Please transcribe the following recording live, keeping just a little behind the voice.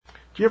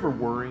Do you ever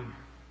worry?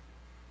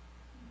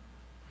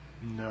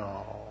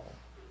 No.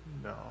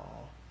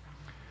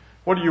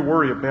 What do you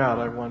worry about,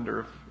 I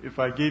wonder? If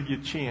I gave you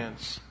a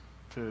chance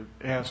to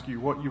ask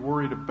you what you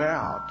worried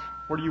about,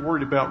 what are you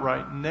worried about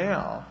right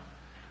now,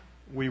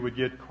 we would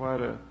get quite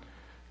a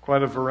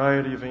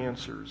variety of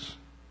answers.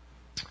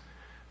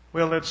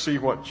 Well, let's see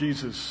what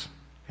Jesus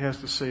has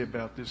to say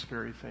about this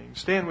very thing.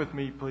 Stand with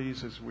me,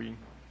 please, as we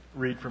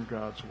read from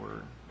God's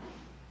Word.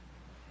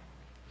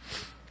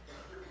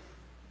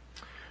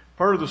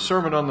 Part of the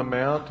Sermon on the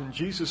Mount, and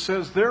Jesus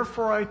says,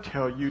 "Therefore I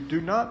tell you,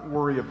 do not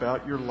worry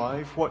about your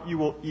life, what you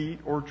will eat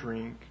or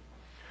drink,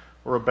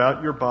 or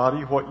about your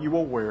body, what you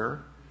will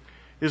wear.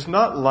 Is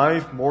not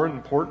life more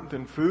important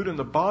than food, and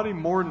the body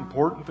more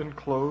important than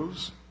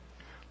clothes?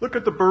 Look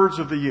at the birds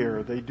of the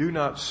air. They do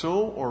not sow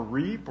or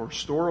reap or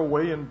store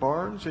away in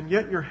barns, and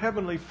yet your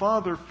heavenly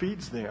Father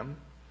feeds them.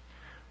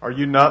 Are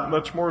you not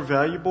much more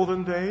valuable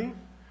than they?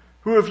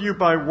 Who of you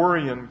by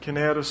worrying can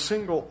add a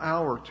single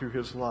hour to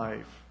his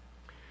life?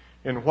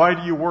 And why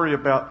do you worry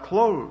about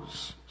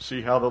clothes?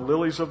 See how the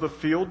lilies of the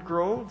field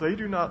grow? They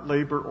do not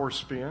labor or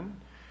spin.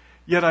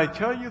 Yet I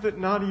tell you that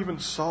not even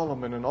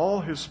Solomon in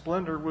all his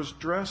splendor was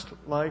dressed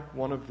like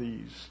one of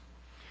these.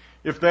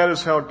 If that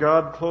is how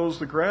God clothes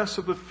the grass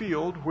of the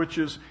field, which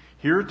is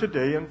here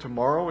today and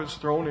tomorrow is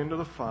thrown into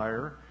the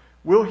fire,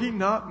 will he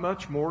not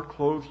much more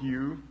clothe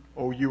you,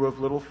 O you of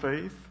little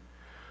faith?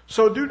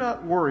 So do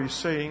not worry,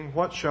 saying,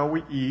 what shall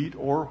we eat,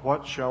 or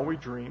what shall we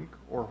drink,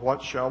 or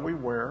what shall we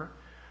wear?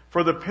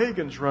 For the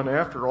pagans run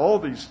after all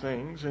these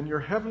things, and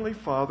your heavenly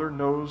Father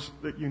knows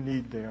that you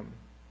need them.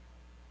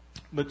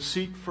 But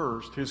seek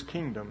first his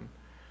kingdom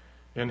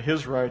and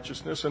his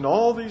righteousness, and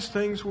all these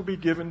things will be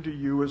given to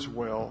you as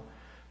well.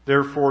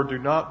 Therefore do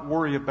not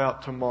worry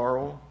about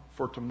tomorrow,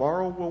 for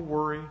tomorrow will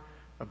worry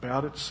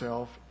about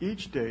itself.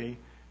 Each day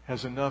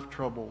has enough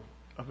trouble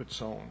of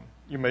its own."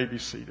 You may be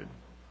seated.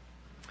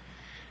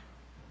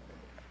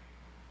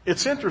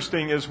 It's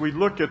interesting as we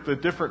look at the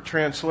different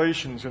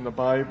translations in the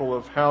Bible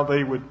of how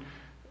they would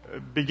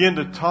begin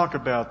to talk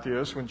about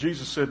this when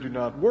Jesus said, "Do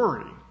not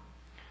worry."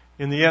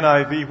 In the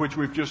NIV, which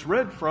we've just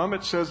read from,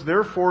 it says,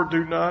 "Therefore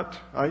do not,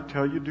 I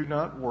tell you, do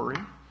not worry."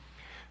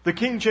 The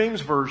King James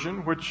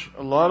Version, which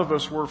a lot of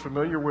us were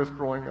familiar with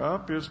growing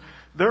up, is,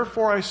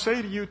 "Therefore I say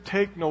to you,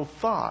 take no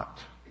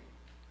thought."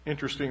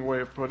 Interesting way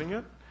of putting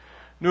it.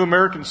 New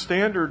American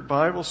Standard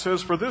Bible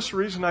says, "For this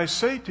reason I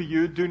say to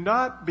you, do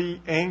not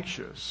be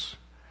anxious."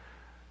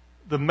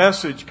 The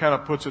Message kind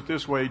of puts it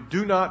this way,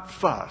 "Do not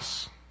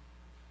fuss."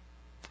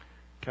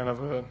 Kind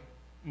of a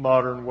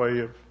modern way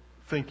of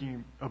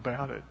thinking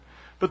about it.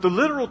 But the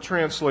literal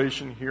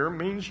translation here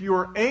means you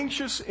are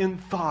anxious in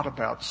thought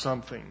about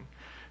something.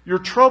 You're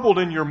troubled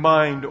in your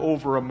mind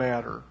over a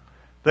matter.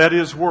 That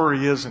is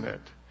worry, isn't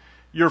it?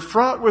 You're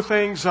fraught with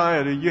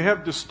anxiety. You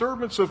have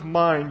disturbance of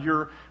mind.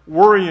 You're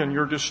worrying.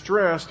 You're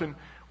distressed. And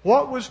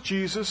what was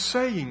Jesus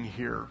saying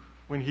here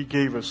when he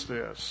gave us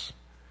this?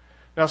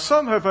 Now,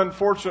 some have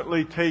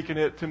unfortunately taken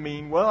it to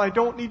mean, well, I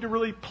don't need to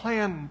really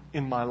plan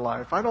in my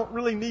life. I don't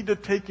really need to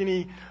take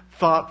any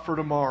thought for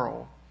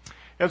tomorrow.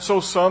 And so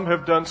some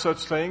have done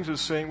such things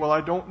as saying, well, I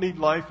don't need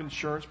life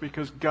insurance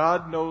because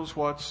God knows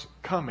what's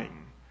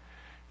coming.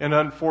 And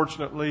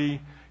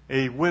unfortunately,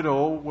 a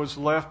widow was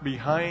left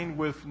behind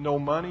with no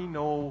money,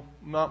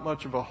 not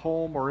much of a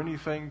home or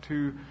anything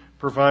to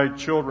provide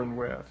children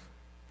with.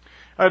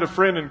 I had a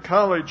friend in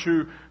college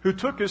who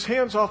took his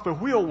hands off the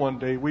wheel one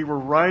day. We were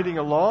riding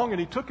along and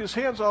he took his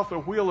hands off the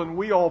wheel and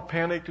we all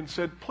panicked and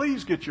said,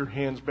 "Please get your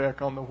hands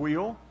back on the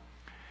wheel."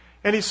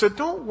 And he said,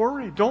 don't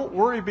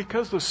worry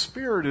because the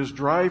Spirit is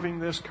driving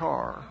this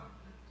car.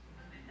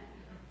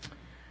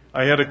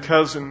 I had a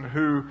cousin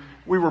who,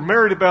 we were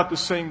married about the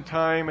same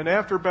time, and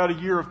after about a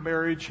year of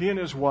marriage, he and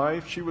his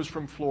wife, she was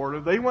from Florida,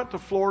 they went to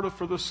Florida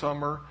for the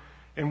summer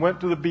and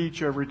went to the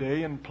beach every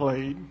day and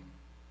played.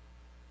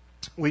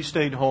 We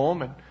stayed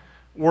home and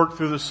worked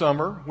through the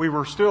summer. We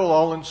were still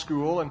all in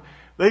school, and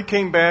they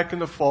came back in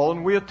the fall,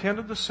 and we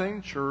attended the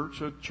same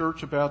church, a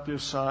church about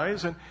this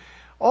size, and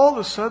all of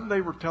a sudden they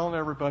were telling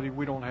everybody,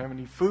 we don't have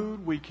any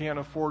food, we can't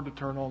afford to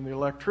turn on the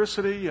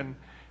electricity, and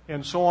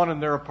so on in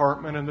their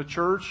apartment. And the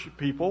church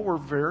people were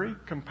very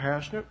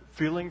compassionate,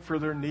 feeling for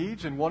their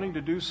needs and wanting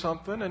to do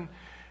something, and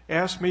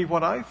asked me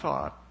what I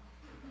thought.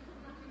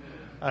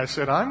 I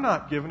said, I'm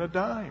not giving a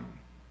dime.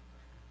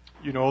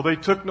 You know, they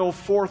took no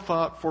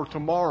forethought for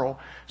tomorrow.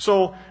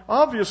 So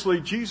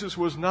obviously Jesus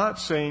was not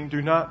saying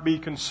do not be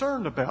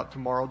concerned about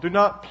tomorrow. Do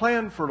not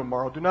plan for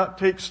tomorrow. Do not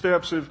take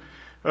steps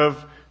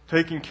of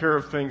taking care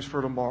of things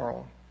for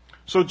tomorrow.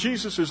 So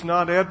Jesus is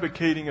not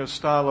advocating a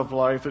style of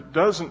life that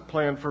doesn't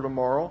plan for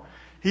tomorrow.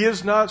 He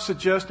is not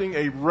suggesting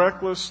a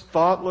reckless,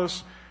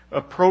 thoughtless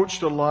approach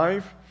to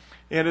life.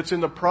 And it's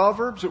in the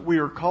Proverbs that we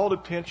are called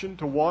attention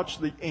to watch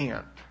the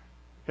ant.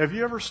 Have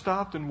you ever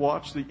stopped and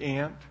watched the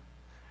ant?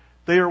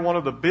 They are one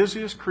of the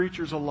busiest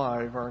creatures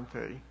alive, aren't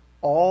they?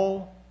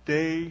 All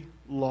day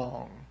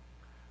long.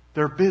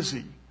 They're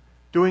busy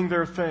doing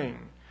their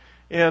thing.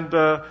 And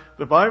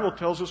the Bible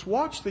tells us,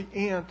 watch the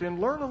ant and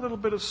learn a little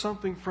bit of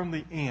something from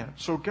the ant.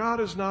 So God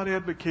is not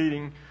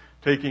advocating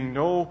taking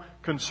no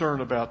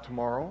concern about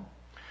tomorrow,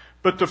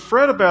 but to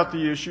fret about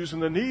the issues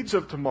and the needs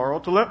of tomorrow,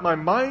 to let my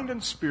mind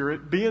and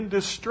spirit be in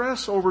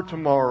distress over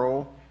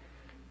tomorrow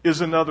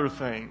is another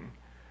thing.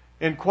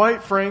 And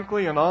quite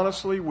frankly and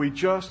honestly, we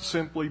just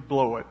simply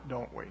blow it,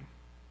 don't we?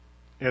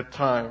 At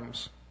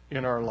times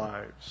in our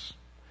lives.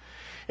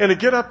 And to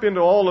get up into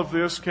all of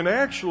this can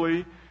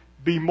actually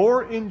be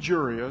more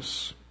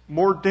injurious,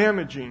 more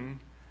damaging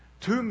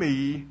to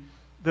me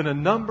than a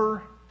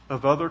number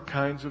of other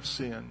kinds of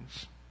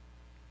sins.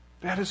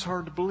 That is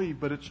hard to believe,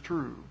 but it's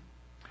true.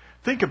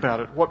 Think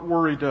about it, what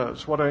worry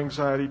does, what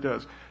anxiety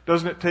does.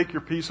 Doesn't it take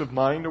your peace of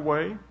mind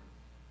away?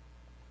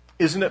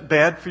 Isn't it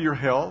bad for your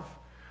health?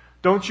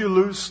 Don't you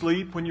lose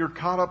sleep when you're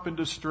caught up in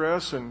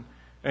distress and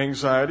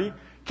anxiety?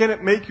 Can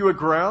it make you a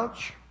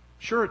grouch?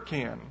 Sure it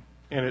can,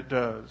 and it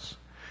does.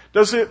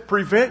 Does it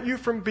prevent you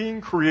from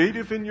being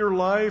creative in your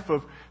life,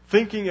 of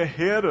thinking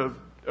ahead,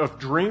 of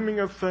dreaming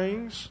of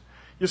things?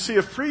 You see,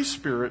 a free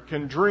spirit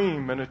can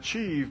dream and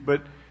achieve,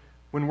 but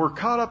when we're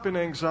caught up in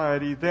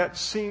anxiety, that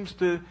seems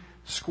to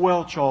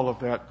squelch all of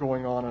that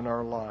going on in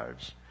our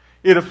lives.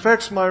 It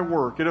affects my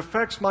work. It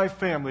affects my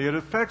family. It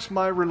affects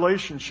my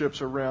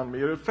relationships around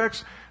me. It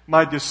affects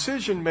my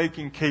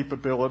decision-making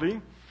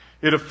capability.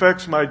 It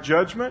affects my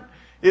judgment.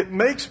 It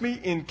makes me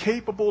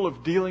incapable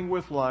of dealing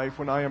with life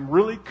when I am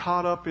really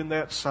caught up in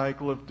that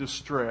cycle of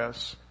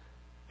distress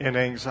and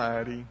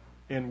anxiety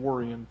and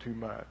worrying too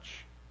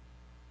much.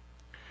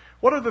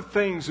 What are the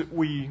things that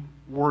we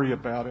worry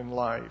about in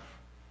life?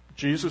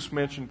 Jesus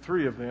mentioned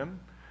 3 of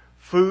them: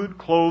 food,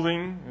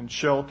 clothing, and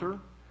shelter.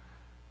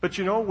 But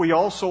we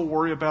also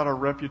worry about our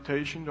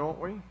reputation, don't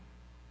we?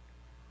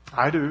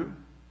 I do.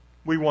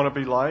 We want to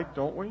be liked,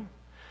 don't we?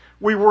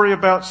 We worry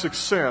about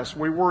success.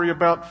 We worry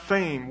about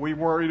fame. We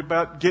worry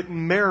about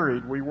getting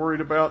married. We worry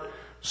about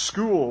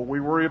school. We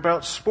worry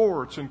about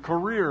sports and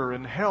career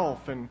and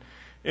health and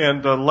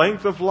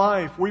length of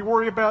life. We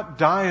worry about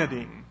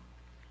dieting.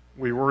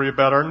 We worry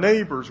about our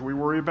neighbors. We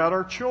worry about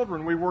our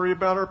children. We worry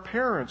about our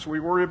parents.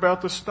 We worry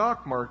about the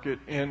stock market.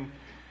 And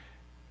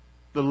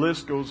the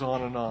list goes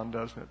on,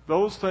 doesn't it?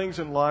 Those things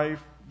in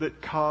life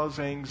that cause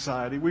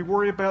anxiety. We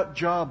worry about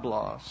job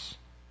loss.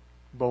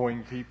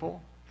 Boeing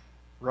people,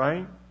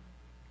 right?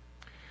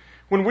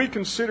 When we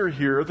consider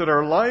here that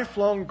our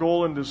lifelong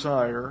goal and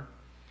desire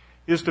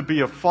is to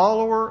be a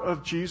follower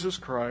of Jesus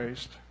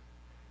Christ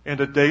and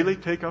to daily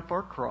take up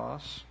our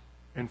cross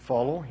and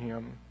follow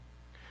Him,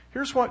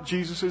 here's what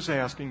Jesus is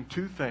asking: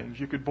 2 things.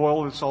 You could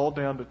boil this all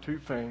down to 2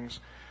 things: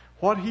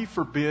 what He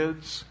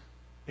forbids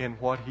and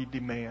what He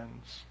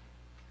demands.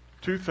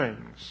 2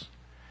 things.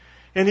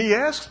 And He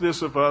asks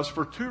this of us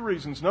for 2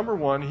 reasons. Number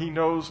 1, He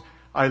knows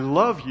I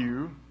love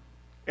you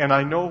and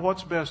I know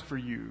what's best for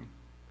you.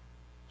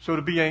 So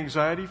to be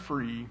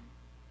anxiety-free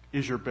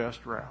is your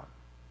best route.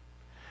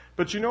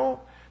 But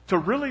to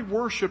really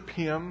worship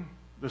Him,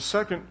 the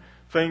second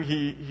thing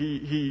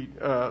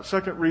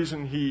second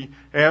reason He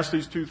asked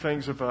these 2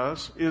 things of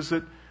us is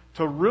that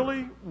to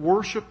really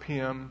worship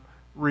Him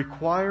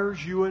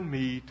requires you and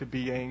me to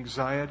be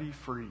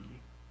anxiety-free.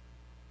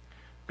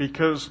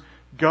 Because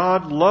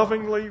God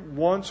lovingly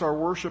wants our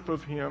worship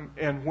of Him,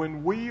 and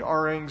when we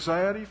are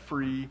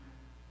anxiety-free,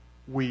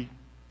 we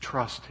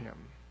trust Him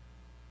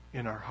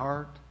in our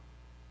heart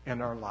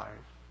and our life.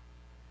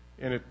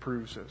 And it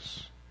proves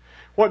us.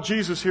 What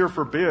Jesus here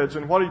forbids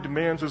and what He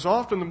demands is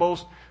often the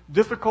most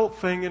difficult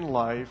thing in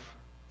life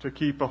to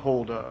keep a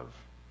hold of.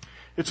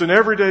 It's an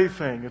everyday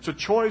thing. It's a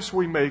choice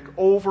we make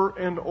over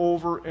and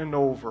over and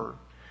over.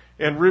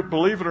 And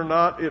believe it or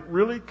not, it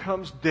really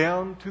comes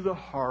down to the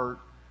heart,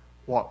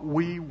 what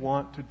we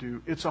want to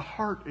do. It's a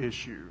heart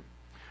issue.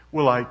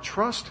 Will I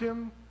trust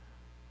Him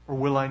or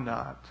will I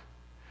not?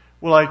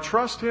 Will I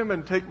trust Him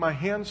and take my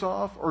hands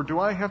off, or do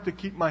I have to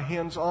keep my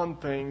hands on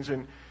things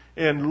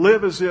and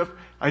live as if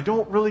I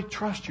don't really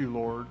trust You,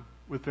 Lord,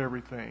 with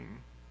everything?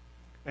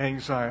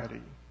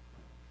 Anxiety.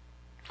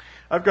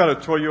 I've got a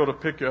Toyota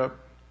pickup,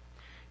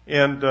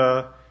 and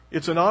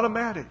it's an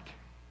automatic.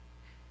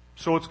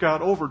 So it's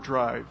got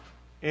overdrive.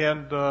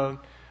 And the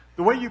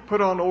way you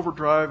put on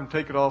overdrive and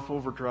take it off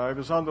overdrive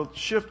is on the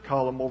shift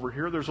column over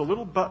here. There's a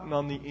little button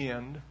on the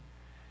end.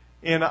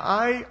 And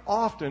I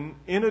often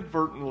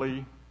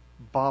inadvertently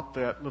bop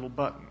that little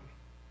button.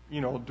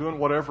 Doing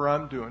whatever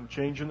I'm doing,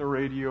 changing the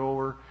radio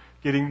or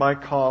getting my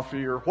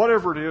coffee or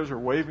whatever it is, or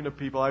waving to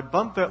people. I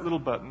bump that little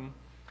button.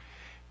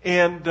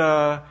 And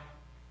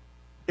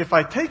if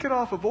I take it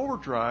off of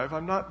overdrive,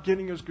 I'm not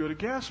getting as good a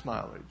gas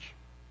mileage.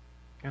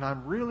 And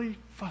I'm really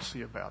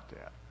fussy about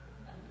that.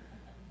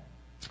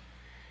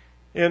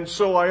 And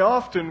so I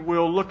often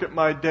will look at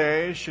my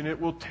dash and it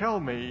will tell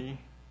me,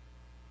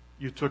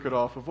 you took it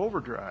off of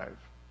overdrive.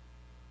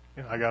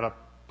 And I got to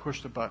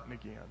push the button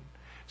again.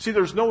 See,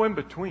 there's no in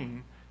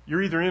between.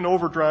 You're either in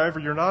overdrive or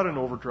you're not in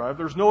overdrive.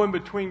 There's no in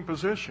between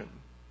position.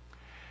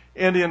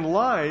 And in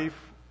life,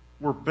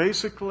 we're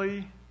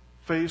basically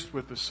faced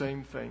with the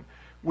same thing.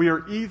 We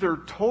are either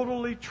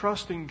totally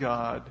trusting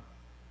God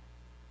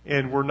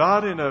and we're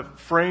not in a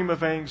frame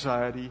of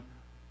anxiety,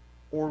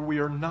 or we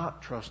are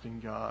not trusting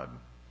God,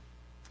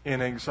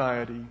 and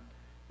anxiety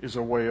is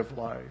a way of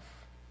life.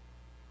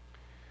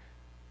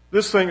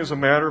 This thing is a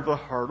matter of the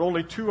heart.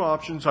 Only two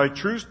options. I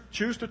choose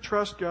to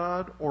trust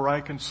God, or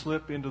I can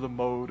slip into the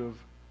mode of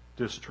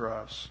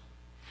distrust.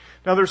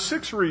 Now there's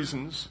 6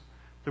 reasons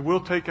that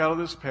we'll take out of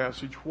this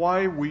passage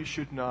why we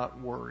should not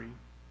worry.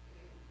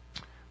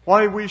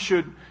 Why we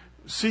should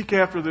seek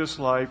after this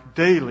life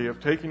daily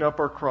of taking up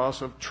our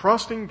cross, of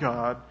trusting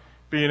God,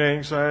 being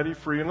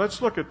anxiety-free. And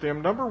let's look at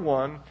them. Number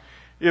 1,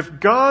 if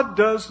God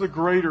does the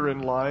greater in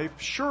life,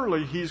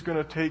 surely He's going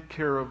to take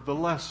care of the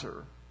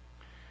lesser.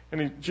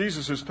 And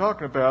Jesus is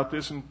talking about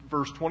this in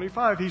verse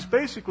 25. He's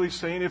basically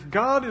saying if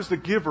God is the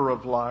giver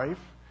of life,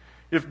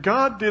 if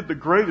God did the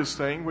greatest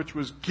thing, which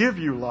was give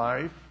you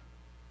life,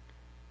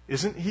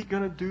 isn't He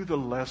going to do the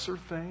lesser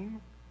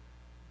thing,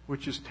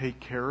 which is take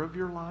care of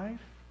your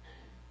life?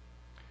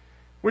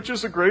 Which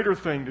is the greater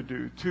thing to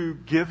do? To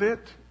give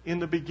it in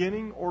the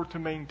beginning or to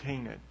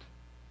maintain it?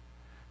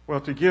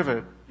 Well, to give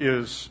it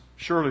is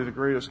surely the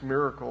greatest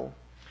miracle.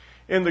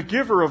 And the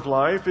giver of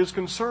life is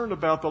concerned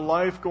about the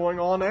life going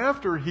on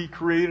after He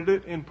created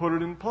it and put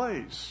it in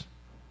place.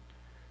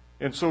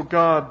 And so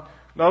God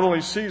not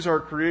only sees our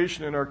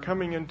creation and our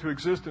coming into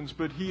existence,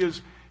 but He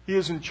is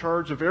in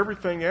charge of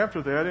everything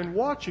after that and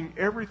watching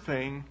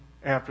everything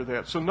after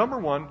that. So number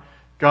 1,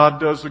 God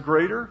does the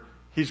greater.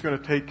 He's going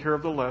to take care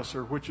of the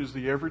lesser, which is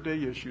the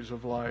everyday issues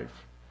of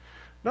life.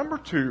 Number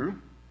 2,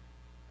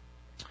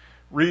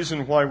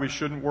 reason why we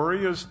shouldn't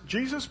worry is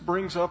Jesus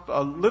brings up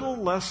a little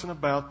lesson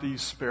about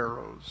these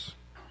sparrows.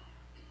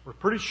 We're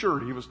pretty sure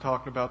He was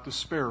talking about the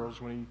sparrows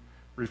when He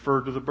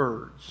referred to the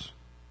birds.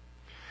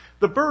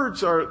 The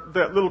birds are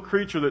that little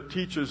creature that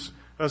teaches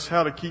us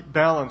how to keep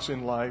balance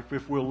in life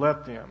if we'll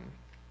let them.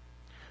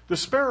 The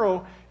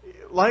sparrow,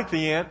 like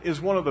the ant,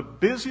 is one of the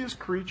busiest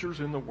creatures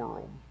in the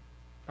world,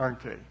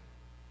 aren't they?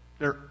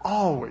 They're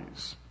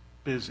always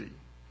busy,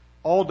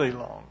 all day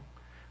long.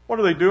 What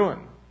are they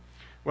doing?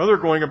 Well, they're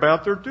going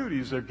about their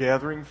duties. They're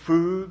gathering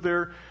food.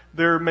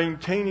 They're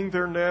maintaining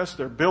their nest.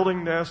 They're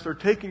building nests. They're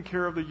taking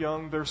care of the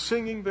young. They're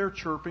singing. They're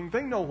chirping.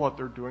 They know what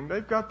they're doing.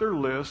 They've got their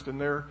list,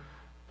 and they're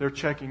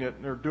checking it,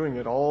 and they're doing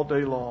it all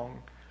day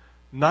long.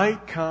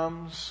 Night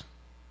comes,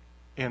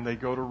 and they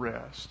go to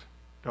rest,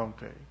 don't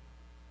they?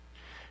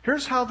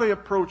 Here's how they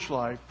approach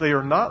life. They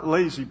are not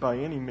lazy by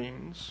any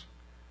means.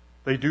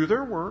 They do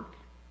their work,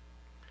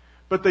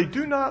 but they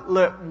do not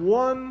let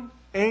one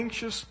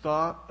anxious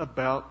thought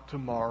about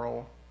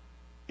tomorrow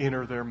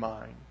enter their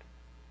mind.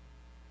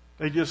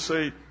 They just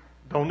say,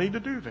 don't need to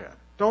do that.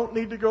 Don't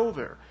need to go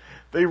there.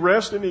 They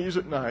rest and ease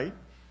at night.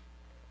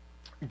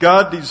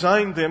 God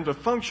designed them to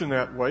function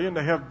that way and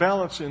to have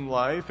balance in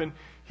life, and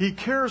He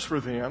cares for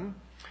them.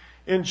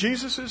 And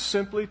Jesus is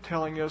simply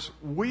telling us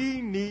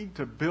we need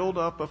to build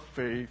up a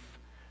faith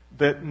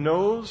that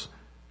knows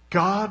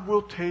God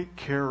will take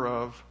care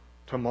of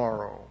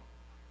tomorrow.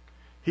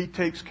 He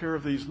takes care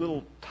of these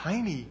little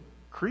tiny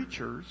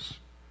creatures.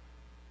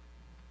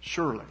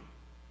 Surely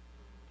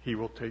He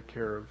will take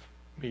care of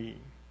me.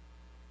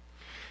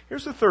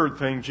 Here's the third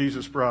thing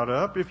Jesus brought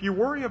up. If you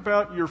worry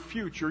about your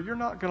future, you're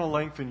not going to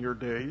lengthen your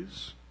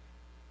days.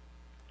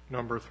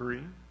 Number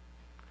 3.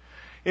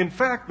 In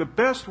fact, the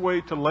best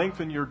way to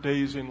lengthen your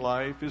days in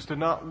life is to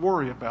not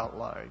worry about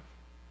life,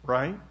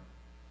 right?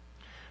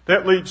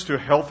 That leads to a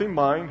healthy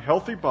mind,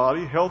 healthy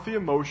body, healthy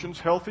emotions,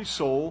 healthy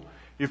soul,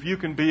 if you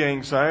can be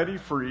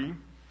anxiety-free.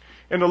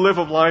 And to live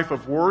a life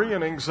of worry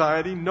and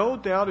anxiety, no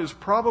doubt, is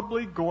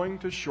probably going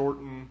to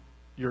shorten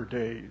your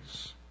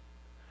days.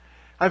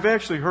 I've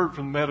actually heard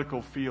from the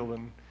medical field,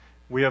 and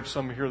we have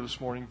some here this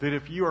morning, that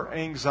if you are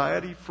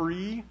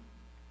anxiety-free,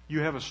 you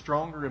have a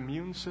stronger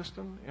immune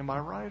system. Am I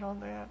right on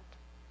that?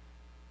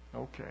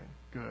 Okay,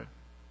 good.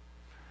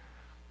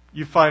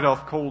 You fight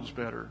off colds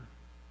better.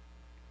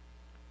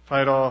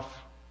 Fight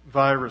off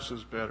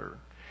viruses better.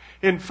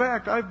 In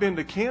fact, I've been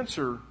to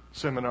cancer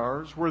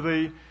seminars where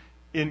they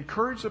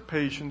encourage the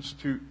patients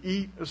to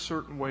eat a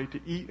certain way, to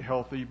eat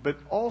healthy, but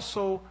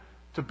also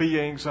to be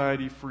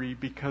anxiety-free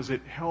because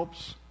it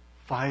helps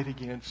fight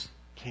against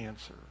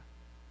cancer.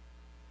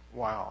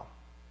 Wow.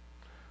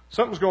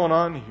 Something's going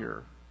on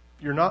here.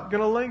 You're not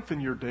going to lengthen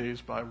your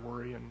days by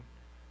worrying.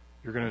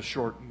 You're going to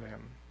shorten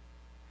them.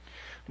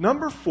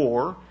 Number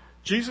 4,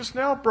 Jesus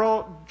now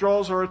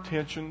draws our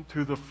attention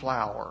to the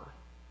flower.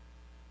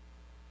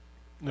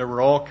 There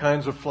were all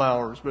kinds of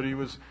flowers, but He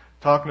was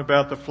talking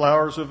about the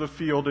flowers of the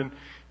field. And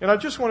I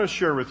just want to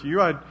share with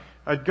you,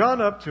 I'd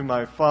gone up to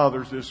my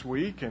father's this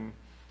week,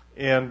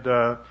 and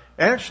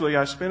actually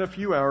I spent a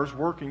few hours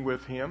working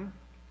with him,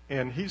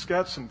 and he's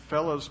got some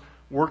fellas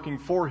working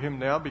for him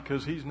now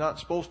because he's not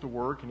supposed to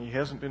work and he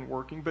hasn't been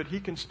working, but he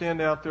can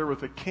stand out there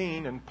with a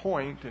cane and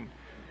point and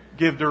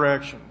give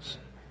directions.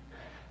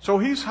 So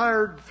he's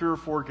hired 3 or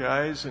 4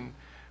 guys, and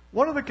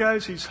one of the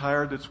guys he's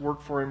hired that's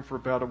worked for him for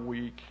about a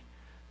week,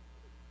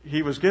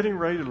 he was getting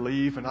ready to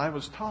leave, and I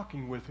was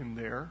talking with him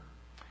there.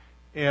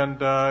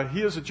 And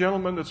he is a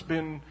gentleman that's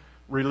been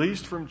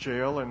released from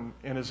jail and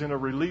is in a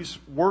release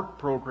work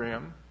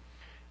program.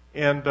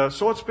 And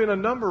so it's been a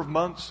number of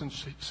months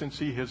since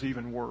he has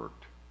even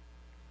worked.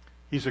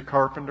 He's a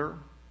carpenter.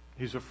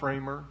 He's a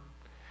framer.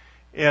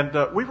 And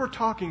we were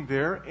talking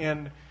there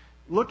and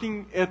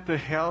looking at the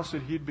house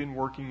that he'd been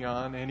working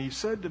on. And he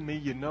said to me,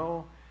 you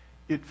know,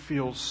 it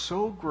feels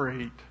so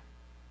great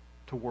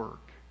to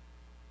work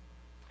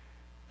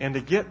and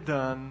to get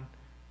done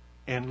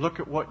and look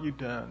at what you've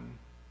done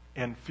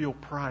and feel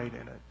pride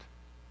in it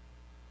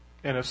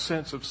and a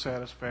sense of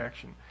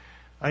satisfaction.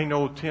 I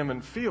know Tim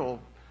and Phil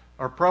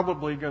are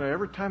probably going to,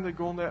 every time they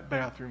go in that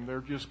bathroom, they're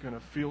just going to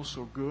feel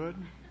so good.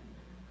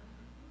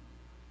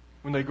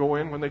 When they go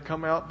in, when they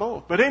come out,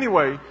 both. But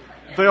anyway,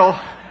 they'll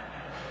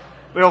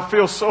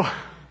feel so,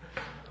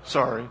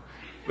 sorry,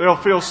 they'll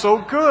feel so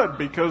good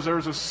because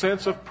there's a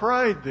sense of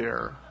pride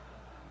there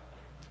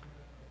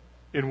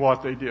in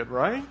what they did,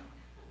 right?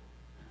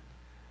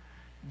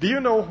 Do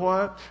you know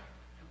what?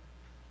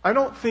 I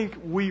don't think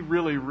we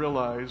really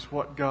realize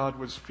what God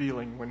was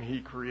feeling when He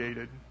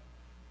created.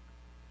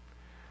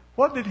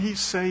 What did He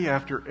say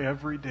after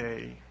every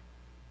day?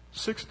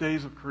 6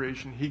 days of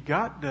creation. He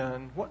got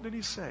done. What did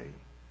He say?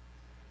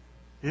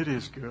 It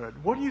is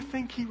good. What do you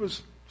think He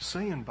was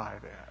saying by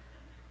that?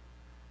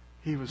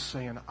 He was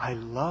saying, I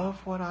love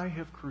what I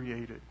have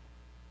created.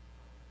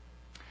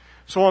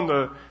 So on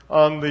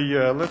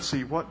the let's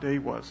see, what day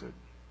was it?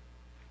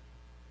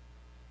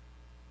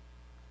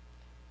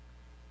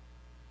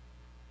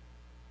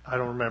 I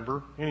don't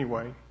remember.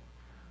 Anyway,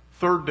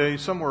 third day,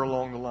 somewhere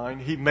along the line,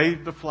 He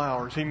made the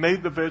flowers. He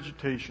made the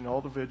vegetation, all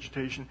the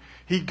vegetation.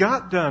 He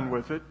got done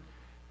with it,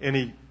 and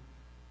He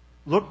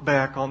looked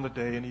back on the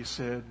day and He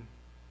said,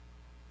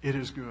 it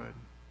is good.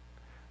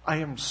 I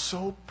am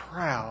so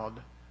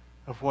proud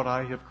of what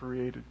I have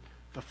created.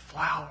 The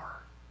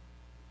flower.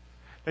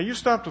 Now you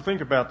stop to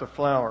think about the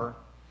flower.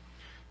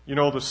 You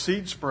know, the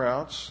seed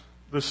sprouts,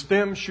 the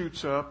stem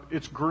shoots up,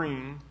 it's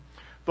green.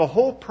 The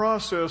whole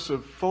process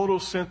of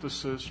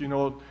photosynthesis, you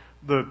know,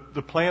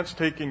 the plants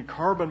take in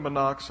carbon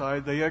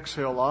monoxide, they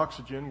exhale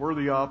oxygen, we're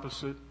the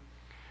opposite.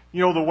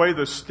 You know, the way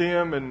the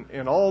stem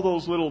and all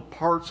those little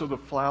parts of the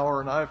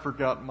flower, and I've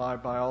forgotten my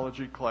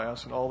biology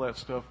class and all that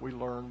stuff we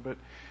learned, but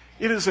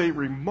it is a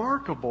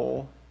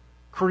remarkable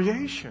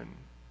creation.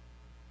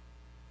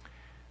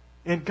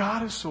 And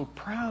God is so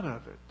proud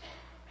of it.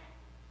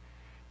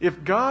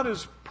 If God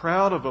is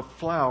proud of a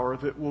flower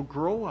that will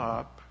grow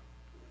up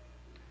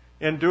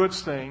and do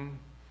its thing,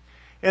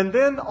 and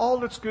then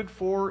all it's good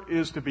for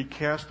is to be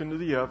cast into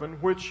the oven,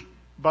 which,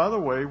 by the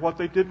way, what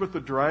they did with the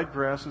dried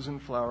grasses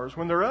and flowers,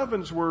 when their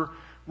ovens were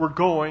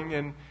going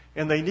and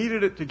they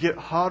needed it to get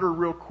hotter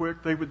real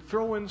quick, they would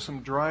throw in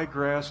some dry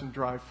grass and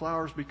dry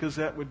flowers because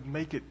that would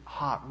make it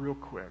hot real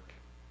quick.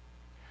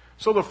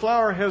 So the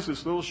flower has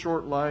this little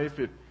short life.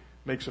 It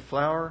makes a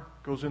flower,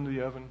 goes into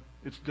the oven,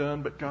 it's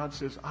done. But God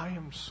says, I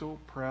am so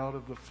proud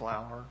of the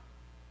flower.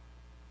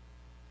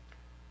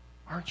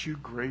 Aren't you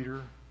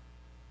greater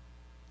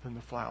than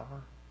the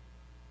flower?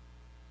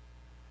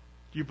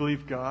 Do you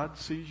believe God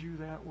sees you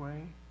that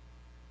way?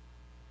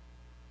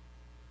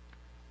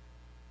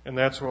 And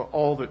that's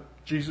all that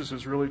Jesus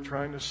is really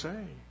trying to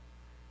say.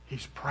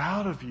 He's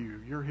proud of you.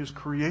 You're His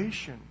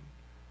creation.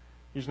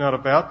 He's not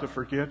about to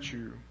forget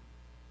you.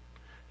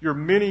 You're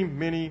many,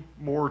 many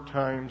more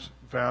times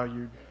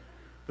valued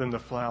than the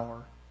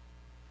flower.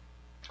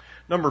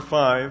 Number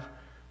 5,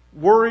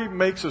 worry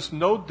makes us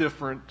no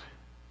different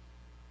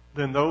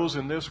than those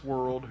in this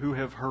world who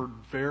have heard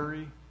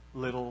very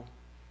little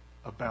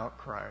about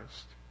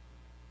Christ.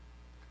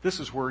 This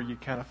is where you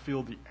kind of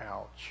feel the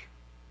ouch.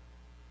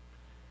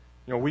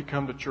 You know, we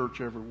come to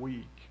church every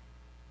week.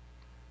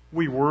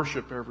 We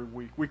worship every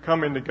week. We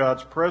come into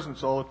God's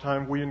presence all the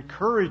time. We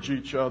encourage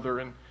each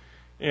other.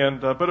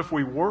 But if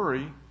we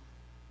worry,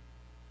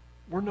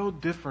 we're no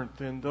different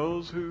than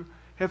those who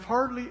have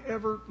hardly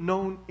ever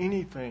known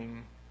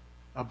anything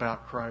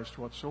about Christ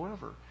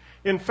whatsoever.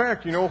 In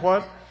fact, you know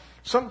what?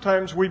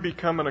 Sometimes we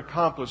become an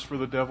accomplice for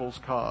the devil's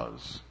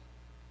cause.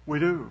 We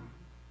do.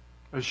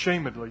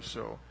 Ashamedly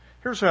so.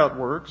 Here's how it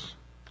works.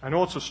 I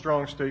know it's a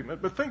strong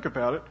statement, but think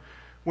about it.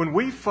 When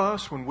we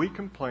fuss, when we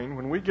complain,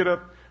 when we get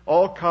up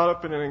all caught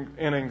up in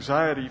an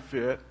anxiety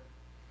fit,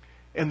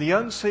 and the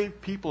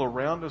unsaved people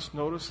around us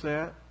notice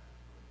that,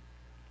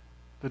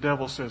 the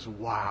devil says,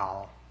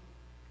 wow,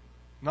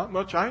 not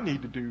much I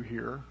need to do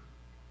here.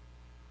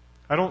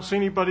 I don't see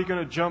anybody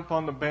going to jump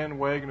on the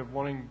bandwagon of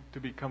wanting to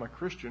become a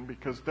Christian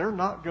because they're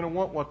not going to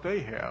want what they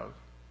have.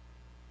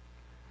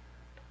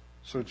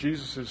 So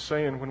Jesus is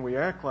saying when we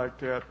act like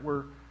that,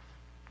 we're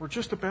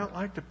just about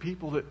like the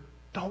people that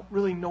don't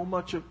really know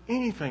much of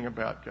anything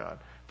about God.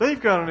 They've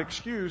got an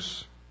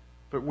excuse,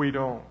 but we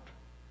don't.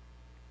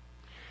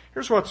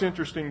 Here's what's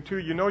interesting too.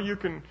 You know,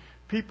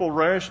 people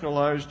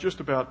rationalize just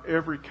about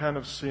every kind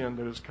of sin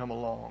that has come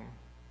along.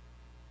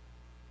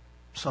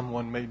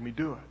 Someone made me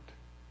do it.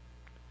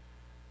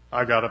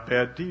 I got a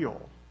bad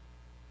deal.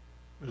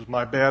 It was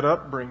my bad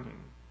upbringing.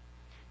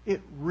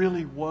 It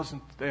really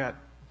wasn't that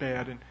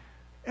bad. And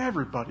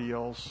Everybody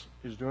else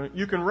is doing it.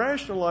 You can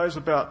rationalize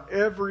about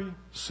every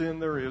sin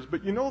there is,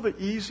 but you know the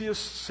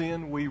easiest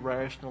sin we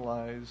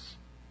rationalize?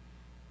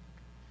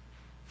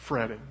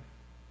 Fretting.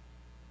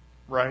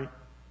 Right?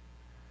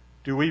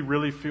 Do we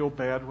really feel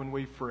bad when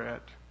we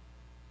fret?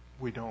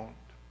 We don't.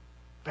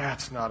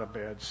 That's not a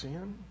bad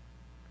sin.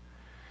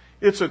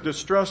 It's a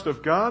distrust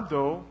of God,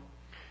 though.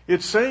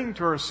 It's saying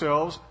to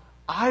ourselves,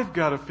 I've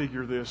got to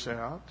figure this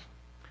out.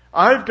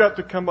 I've got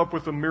to come up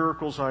with the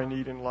miracles I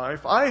need in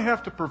life. I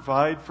have to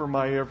provide for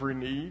my every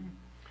need.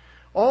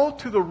 All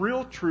to the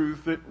real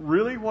truth that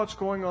really what's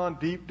going on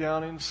deep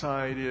down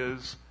inside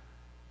is,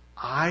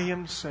 I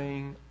am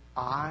saying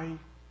I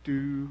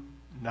do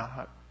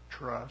not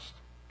trust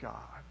God.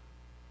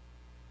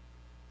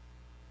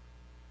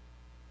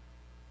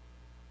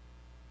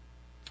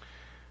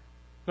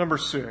 Number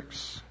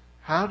 6,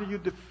 how do you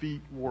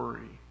defeat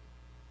worry?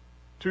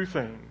 2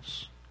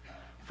 things.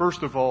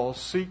 First of all,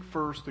 seek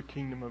first the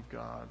kingdom of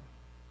God.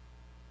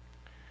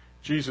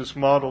 Jesus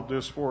modeled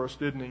this for us,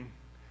 didn't he?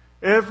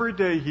 Every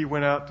day he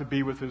went out to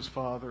be with his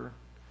Father.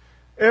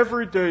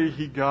 Every day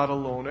he got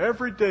alone.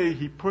 Every day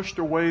he pushed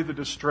away the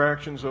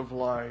distractions of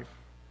life.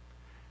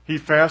 He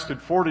fasted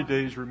 40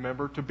 days,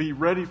 remember, to be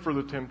ready for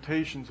the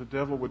temptations the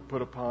devil would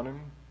put upon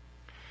him.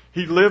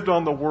 He lived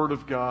on the Word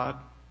of God.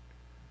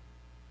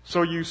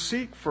 So you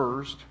seek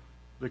first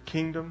the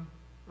kingdom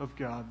of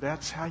God.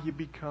 That's how you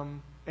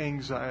become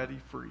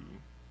anxiety-free.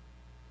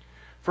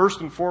 First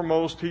and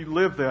foremost, he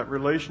lived that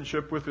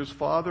relationship with his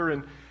Father,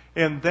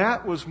 and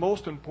that was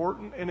most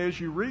important. And as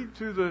you read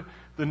through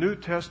the New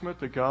Testament,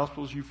 the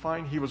Gospels, you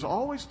find he was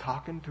always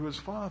talking to his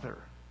Father.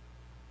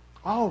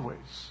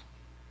 Always.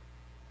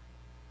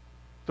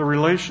 The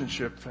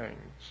relationship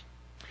things.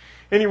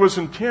 And he was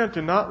intent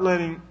in not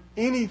letting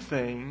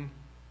anything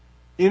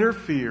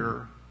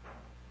interfere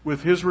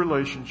with his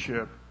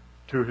relationship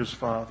to his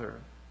Father.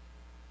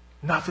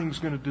 Nothing's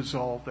going to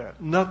dissolve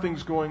that.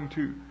 Nothing's going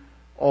to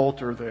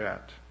alter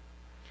that.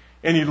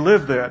 And he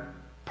lived that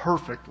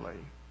perfectly.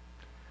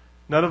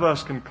 None of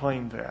us can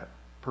claim that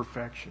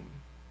perfection.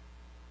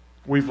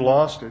 We've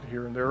lost it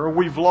here and there, or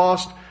we've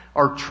lost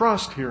our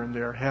trust here and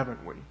there,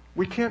 haven't we?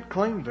 We can't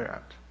claim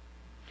that.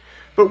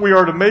 But we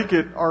are to make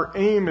it our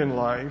aim in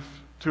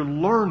life to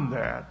learn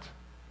that,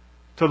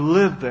 to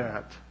live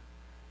that,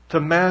 to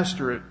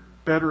master it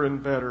better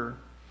and better.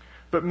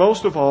 But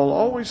most of all,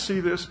 always see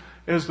this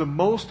as the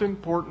most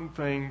important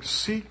thing.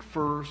 Seek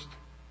first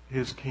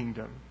his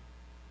kingdom.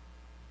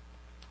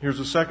 Here's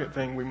the second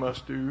thing we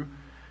must do,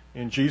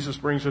 and Jesus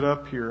brings it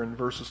up here in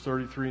verses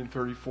 33 and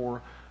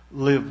 34.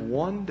 Live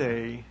one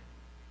day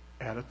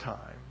at a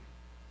time.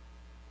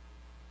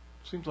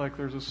 Seems like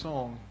there's a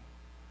song.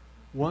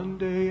 One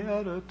day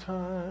at a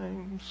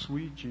time,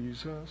 sweet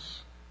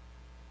Jesus.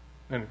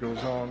 And it goes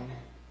on.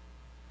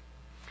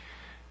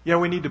 Yeah,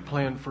 we need to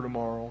plan for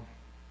tomorrow.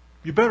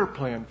 You better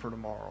plan for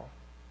tomorrow.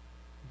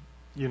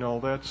 You know,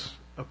 that's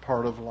a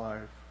part of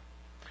life.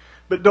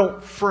 But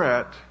don't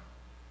fret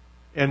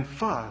and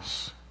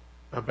fuss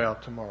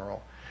about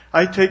tomorrow.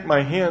 I take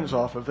my hands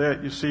off of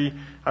that. You see,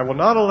 I will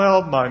not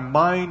allow my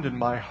mind and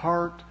my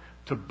heart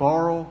to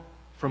borrow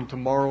from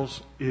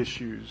tomorrow's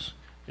issues.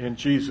 And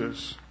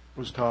Jesus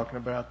was talking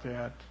about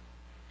that.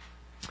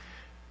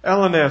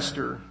 Alan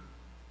Esther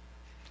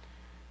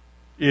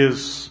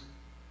is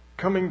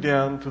coming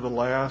down to the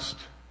last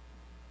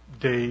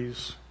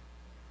days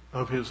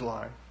of his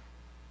life.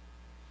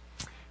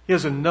 He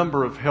has a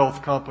number of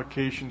health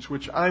complications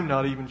which I'm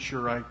not even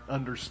sure I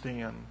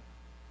understand.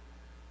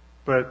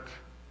 But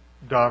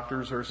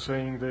doctors are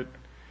saying that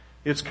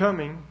it's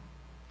coming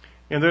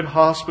and that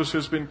hospice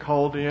has been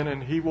called in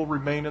and he will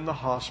remain in the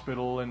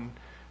hospital and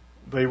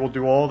they will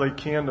do all they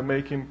can to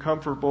make him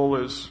comfortable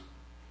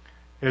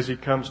as he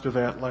comes to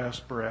that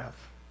last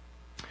breath.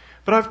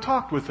 But I've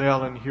talked with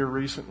Alan here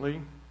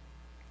recently.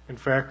 In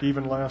fact,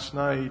 even last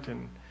night.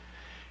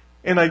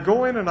 And I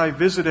go in and I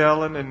visit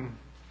Alan and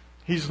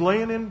he's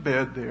laying in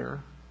bed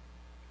there.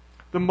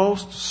 The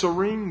most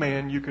serene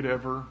man you could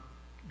ever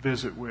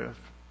visit with.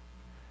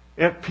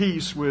 At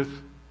peace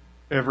with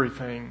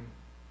everything.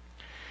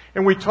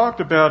 And we talked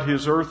about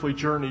his earthly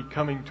journey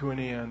coming to an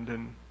end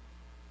and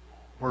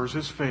where's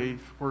his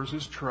faith, where's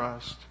his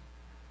trust,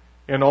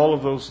 and all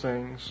of those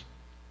things.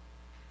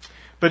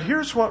 But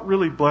here's what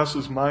really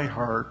blesses my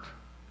heart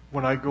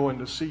when I go in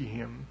to see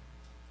him.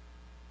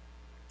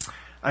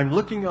 I'm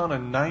looking on a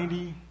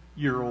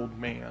 90-year-old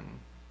man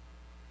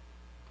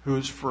who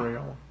is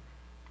frail,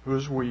 who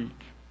is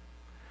weak,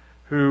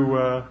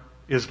 who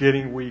is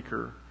getting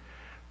weaker.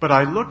 But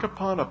I look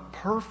upon a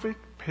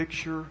perfect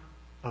picture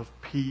of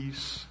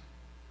peace,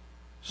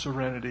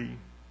 serenity,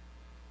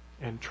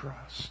 and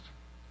trust.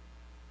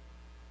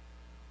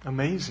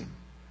 Amazing.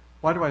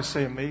 Why do I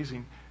say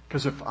amazing?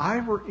 Because if I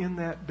were in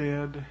that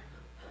bed,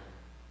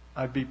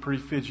 I'd be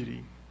pretty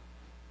fidgety.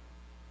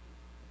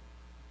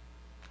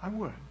 I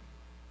would.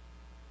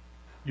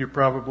 You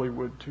probably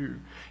would too.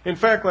 In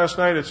fact, last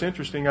night, it's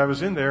interesting, I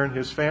was in there and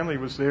his family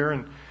was there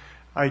and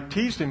I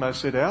teased him. I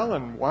said,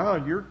 Alan, wow,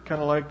 you're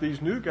kind of like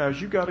these new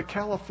guys. You got a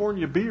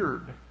California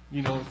beard.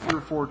 You know, 3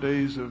 or 4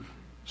 days of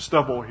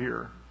stubble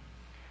here.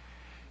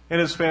 And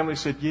his family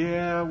said,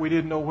 yeah, we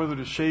didn't know whether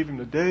to shave him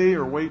today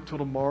or wait till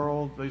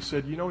tomorrow. They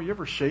said, you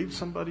ever shave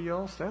somebody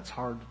else? That's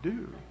hard to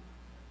do.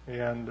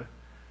 And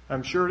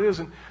I'm sure it is.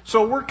 And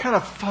so we're kind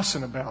of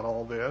fussing about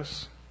all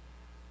this.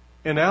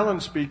 And Alan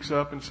speaks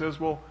up and says,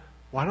 well,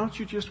 why don't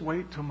you just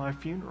wait till my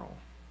funeral?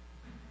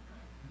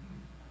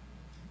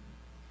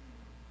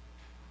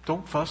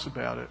 Don't fuss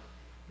about it.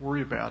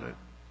 Worry about it.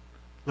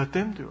 Let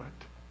them do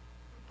it.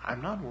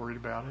 I'm not worried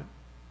about it.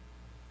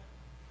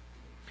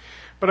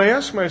 But I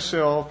ask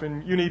myself,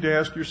 and you need to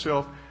ask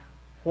yourself,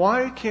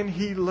 why can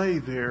he lay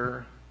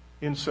there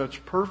in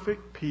such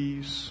perfect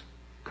peace,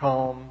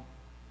 calm,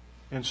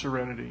 and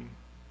serenity?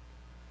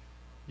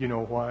 You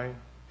know why?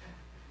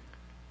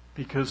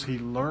 Because he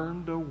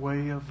learned a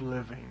way of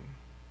living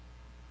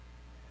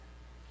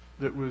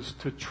that was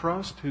to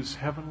trust his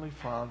Heavenly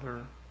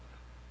Father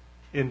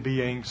and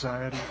be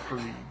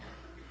anxiety-free.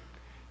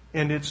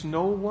 And it's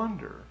no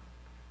wonder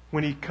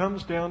when he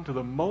comes down to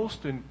the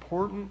most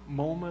important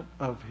moment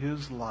of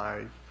his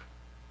life,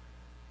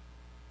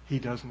 he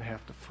doesn't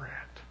have to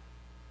fret.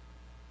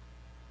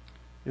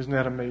 Isn't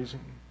that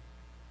amazing?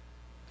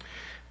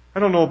 I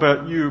don't know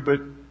about you,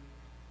 but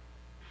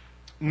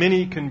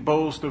many can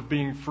boast of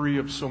being free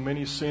of so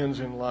many sins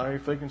in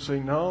life. They can say,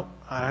 no,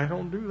 I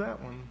don't do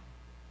that one.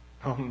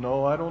 Oh,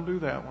 no, I don't do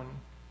that one.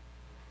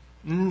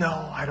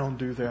 No, I don't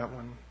do that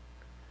one.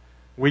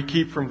 We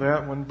keep from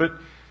that one. But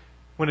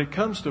when it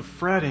comes to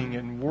fretting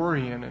and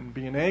worrying and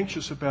being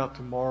anxious about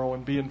tomorrow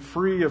and being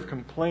free of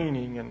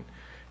complaining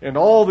and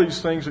all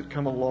these things that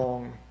come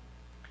along,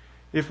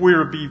 if we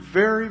were to be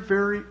very,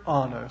 very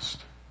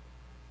honest,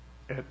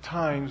 at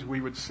times we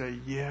would say,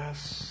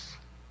 yes,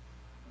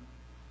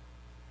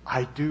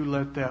 I do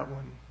let that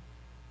one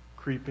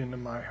creep into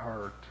my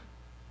heart,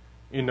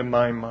 into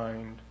my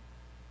mind,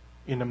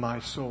 into my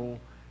soul,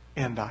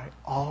 and I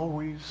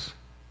always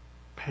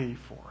pay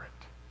for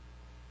it.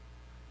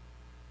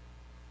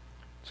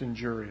 It's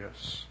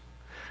injurious.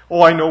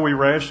 Oh, I know we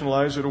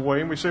rationalize it away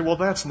and we say, well,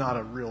 that's not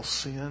a real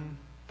sin.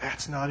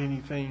 That's not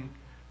anything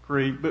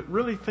great. But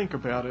really think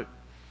about it.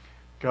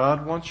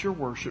 God wants your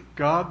worship.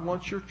 God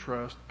wants your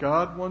trust.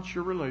 God wants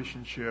your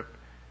relationship.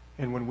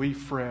 And when we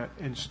fret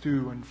and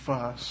stew and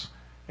fuss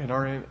and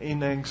are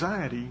in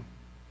anxiety,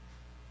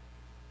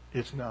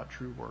 it's not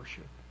true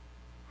worship.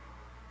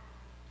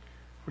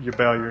 Will you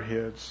bow your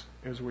heads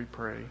as we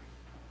pray?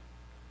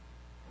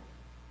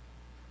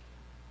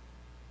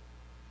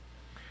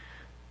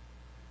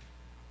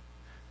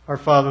 Our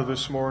Father,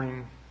 this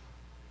morning,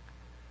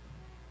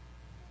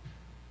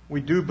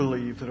 we do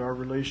believe that our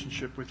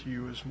relationship with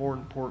you is more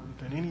important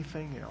than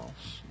anything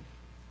else.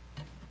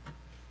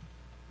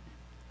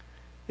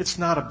 It's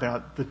not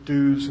about the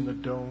do's and the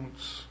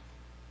don'ts.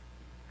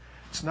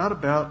 It's not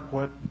about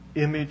what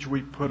image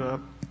we put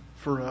up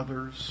for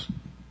others.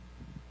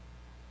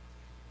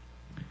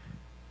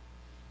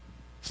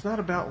 It's not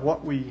about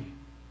what we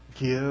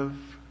give.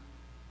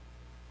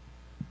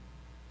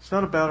 It's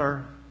not about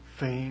our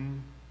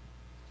fame,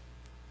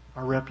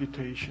 our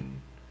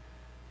reputation.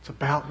 It's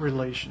about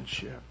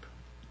relationship.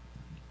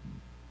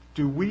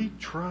 Do we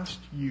trust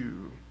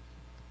you?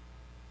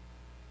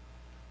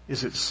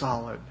 Is it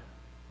solid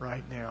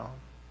right now?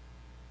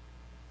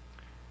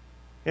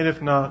 And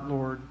if not,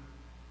 Lord,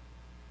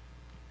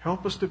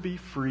 help us to be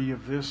free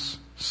of this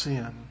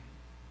sin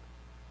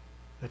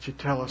that you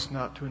tell us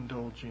not to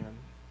indulge in.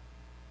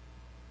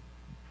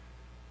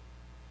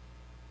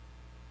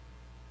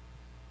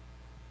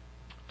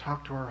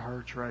 Talk to our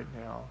hearts right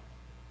now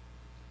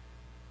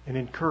and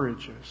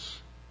encourage us.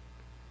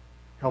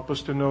 Help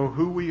us to know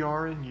who we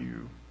are in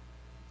you.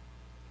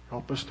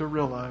 Help us to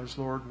realize,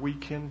 Lord, we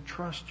can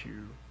trust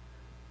you,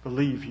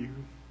 believe you,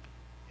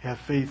 have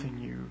faith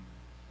in you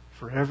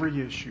for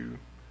every issue,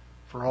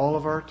 for all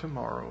of our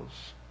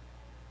tomorrows,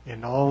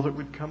 and all that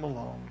would come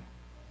along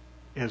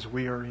as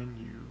we are in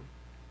you.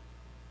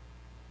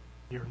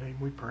 In your name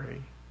we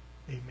pray.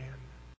 Amen.